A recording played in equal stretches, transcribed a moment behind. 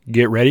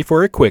Get ready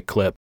for a quick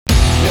clip.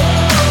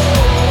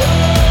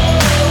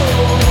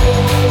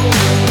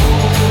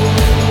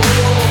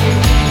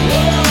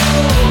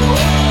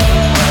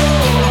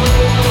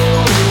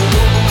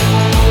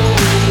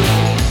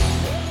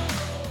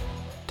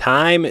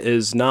 Time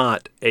is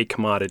not a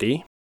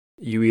commodity.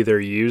 You either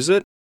use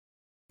it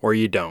or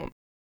you don't.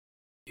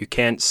 You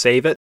can't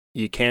save it,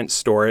 you can't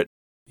store it,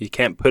 you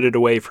can't put it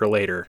away for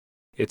later.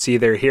 It's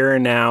either here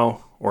and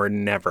now or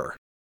never.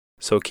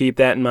 So keep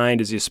that in mind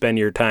as you spend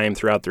your time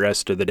throughout the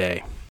rest of the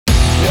day.